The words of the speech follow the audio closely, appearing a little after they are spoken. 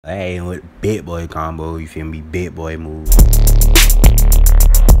Hey, with big boy combo, you feel me? Big boy move.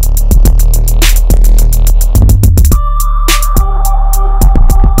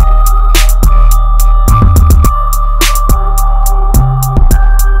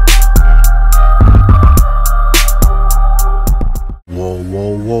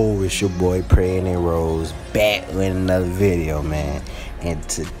 Whoa, it's your boy Praying and Rose back with another video, man. And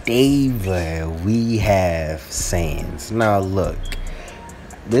today, man, we have Saiyans. Now, look,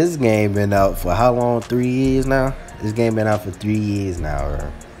 this game been out for how long? 3 years now? This game been out for 3 years now,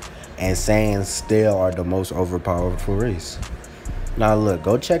 bro. And Saiyans still are the most overpowered race. Now look,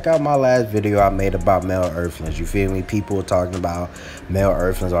 go check out my last video I made about male Earthlings. You feel me? People were talking about male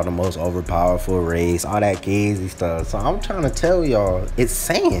Earthlings are the most overpowered race, all that crazy stuff. So I'm trying to tell y'all, it's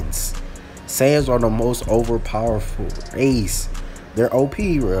Saiyans. Saiyans are the most overpowered race. They're OP,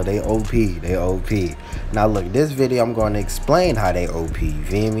 bro. They OP. They OP. Now look, this video I'm going to explain how they OP. You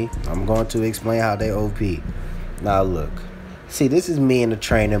feel me? I'm going to explain how they OP. Now look, see, this is me in the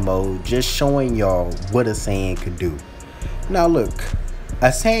training mode, just showing y'all what a Saiyan could do. Now look, a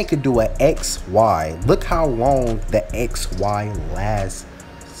Saiyan could do an XY. Look how long the XY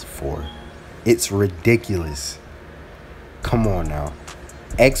lasts for. It's ridiculous. Come on now.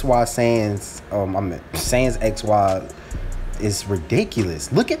 XY Saiyans, Saiyans XY is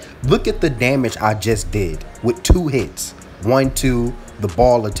ridiculous. Look at the damage I just did with 2 hits. 1, 2, the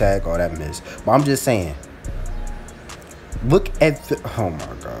ball attack, or that miss. But I'm just saying. Look at the, oh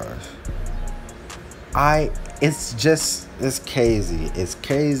my gosh. It's crazy. It's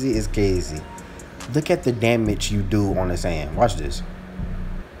crazy. Look at the damage you do on a Saiyan. Watch this.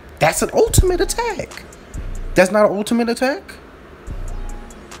 That's an ultimate attack. That's not an ultimate attack.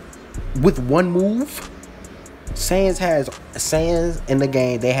 With one move. Saiyans in the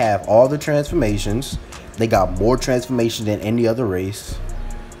game, they have all the transformations. They got more transformations than any other race.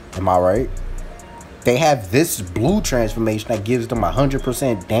 Am I right? They have this blue transformation that gives them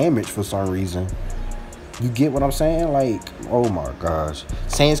 100% damage for some reason. You get what I'm saying? Like, oh my gosh.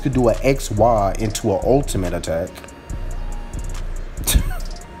 Saiyans could do an XY into an ultimate attack.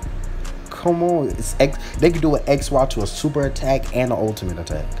 Come on. They could do an XY to a super attack and an ultimate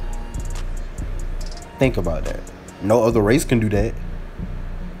attack. Think about that. No other race can do that.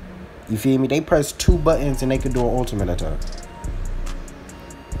 You feel me? They press 2 buttons and they can do an ultimate attack.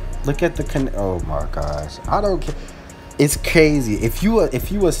 Look at the oh my gosh. I don't care. It's crazy. If you were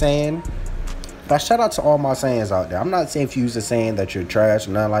Saiyan, but shout out to all my Saiyans out there. I'm not saying if you use a Saiyan that you're trash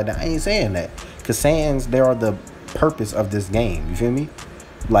or nothing like that. I ain't saying that. Because Saiyans, they are the purpose of this game. You feel me?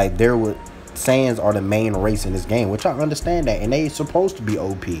 Like, Saiyans are the main race in this game, which I understand that. And they supposed to be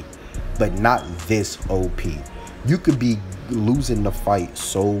OP. But not this OP. You could be losing the fight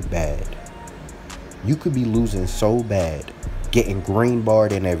so bad. You could be losing so bad. Getting green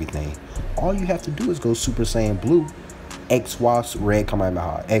barred and everything. All you have to do is go Super Saiyan Blue. XY red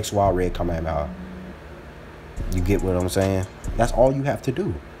Kamehameha. XY red Kamehameha. You get what I'm saying? That's all you have to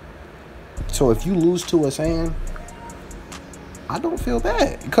do. So if you lose to a Saiyan, I don't feel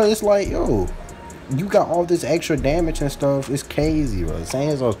bad. Because it's like, yo, you got all this extra damage and stuff. It's crazy, bro.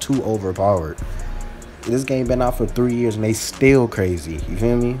 Saiyans are too overpowered. This game been out for 3 years and they still crazy. You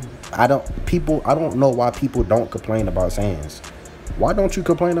feel me? I don't know why people don't complain about Saiyans. Why don't you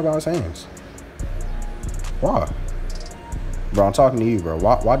complain about Saiyans? Why? Bro, I'm talking to you, bro.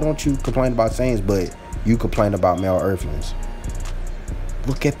 Why don't you complain about Saiyans, but you complain about male Earthlings?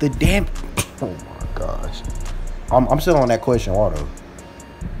 Look at the damn. Oh my gosh. I'm still on that question, why though?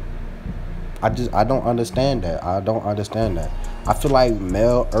 I don't understand that. I don't understand that. I feel like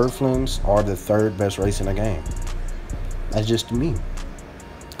male Earthlings are the 3rd best race in the game. That's just me.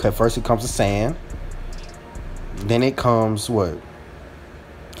 Okay, first it comes to Saiyan. Then it comes what?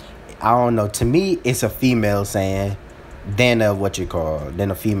 I don't know. To me, it's a female Saiyan. Then then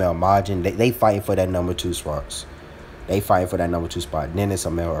a female Majin. They fighting for that number 2 spots. They fighting for that number 2 spot. Then it's a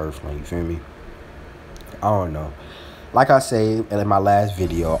male Earthling. You feel me? I don't know. Like I said in my last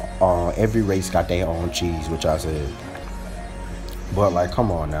video, every race got their own cheese, which I said. But like, come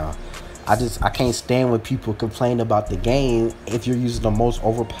on now. I can't stand when people complain about the game if you're using the most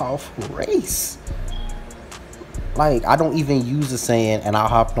overpowered race. Like, I don't even use a Saiyan and I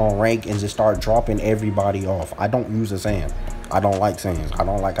hopped on rank and just start dropping everybody off. I don't use a Saiyan. I don't like Saiyans. I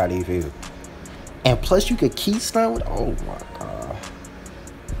don't like how they feel. And plus you could key stun with, oh my god.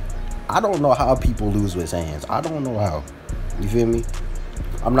 I don't know how people lose with Saiyans. I don't know how. You feel me?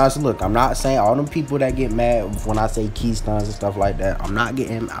 I'm not saying all them people that get mad when I say key stuns and stuff like that. I'm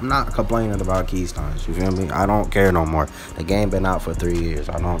not complaining about key stuns. You feel me? I don't care no more. The game been out for 3 years.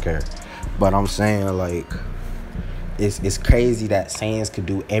 I don't care. But I'm saying, like, it's crazy that Saiyans could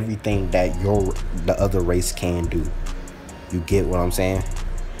do everything that the other race can do. You get what I'm saying?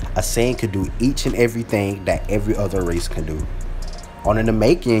 A Saiyan could do each and everything that every other race can do. On the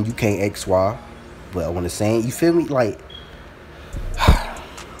Namekian, you can't XY, but on the Saiyan, you feel me? Like,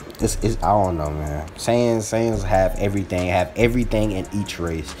 it's I don't know, man. Saiyans have everything in each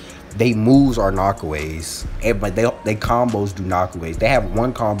race. They moves are knockaways, but they combos do knockaways. They have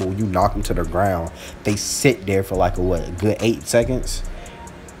one combo when you knock them to the ground. They sit there for like a good 8 seconds.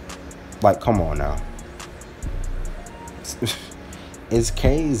 Like, come on now. It's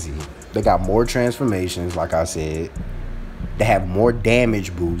crazy. They got more transformations, like I said. They have more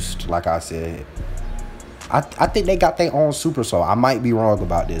damage boost, like I said. I think they got their own super soul. I might be wrong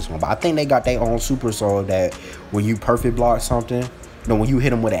about this one, but I think they got their own super soul that when you perfect block something, when you hit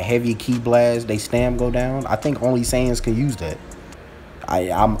them with a heavy ki blast, they stam go down. I think only Saiyans can use that.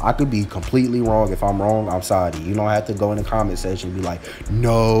 I could be completely wrong. If I'm wrong, I'm sorry. You don't have to go in the comment section and be like,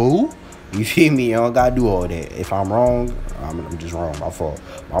 no. You feel me? You don't gotta do all that. If I'm wrong, I'm just wrong. My fault.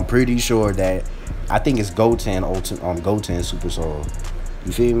 I'm pretty sure that I think it's Goten Super Soul.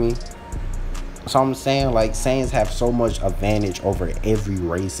 You feel me? So I'm saying, like, Saiyans have so much advantage over every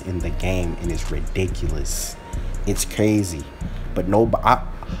race in the game, and it's ridiculous. It's crazy. But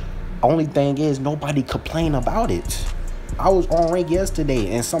only thing is, nobody complained about it. I was on rank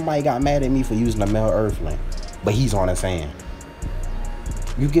yesterday, and somebody got mad at me for using a male Earthling, but he's on a Saiyan.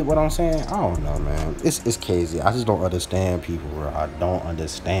 You get what I'm saying? I don't know, man. It's crazy. I just don't understand people, bro. I don't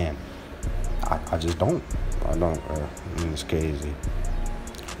understand. I just don't. I don't. It's crazy.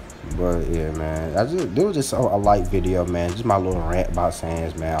 But yeah, man. There was just a light video, man. Just my little rant about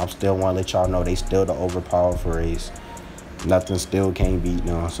Saiyans, man. I still want to let y'all know they still the overpowered race. Nothing still can't beat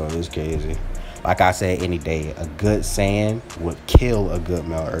them, so it's crazy. Like I said, any day, a good Saiyan would kill a good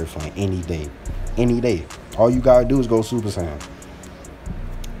male Earthling any day. Any day. All you gotta do is go Super Saiyan.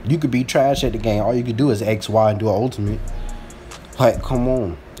 You could be trash at the game. All you could do is X, Y, and do an ultimate. Like, come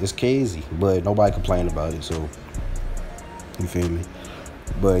on. It's crazy. But nobody complained about it, so you feel me?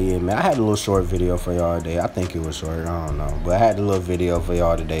 But yeah, man, I had a little short video for y'all today. I think it was short. I don't know. But I had a little video for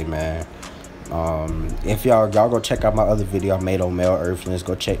y'all today, man. If y'all go check out my other video I made on male Earthlings,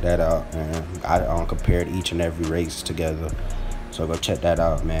 go check that out, man. I compared each and every race together, so go check that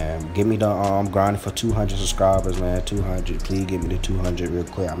out, man. Give me the I'm grinding for 200 subscribers, man. 200, please give me the 200 real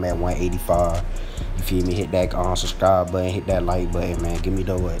quick. I'm at 185. You feel me? Hit that subscribe button, hit that like button, man. Give me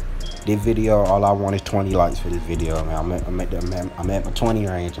the what? This video, all I want is 20 likes for this video, man. I'm at my 20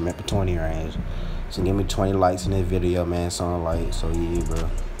 range. I'm at the 20 range. So give me 20 likes in this video, man. Something like, so yeah, bro.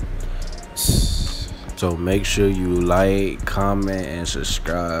 So make sure you like, comment, and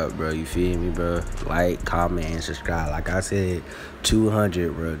subscribe, bro. You feel me, bro? Like, comment, and subscribe. Like I said,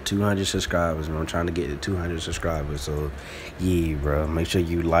 200, bro. 200 subscribers, bro. I'm trying to get to 200 subscribers. So, yeah, bro. Make sure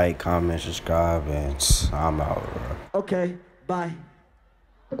you like, comment, subscribe, and I'm out, bro. Okay, bye.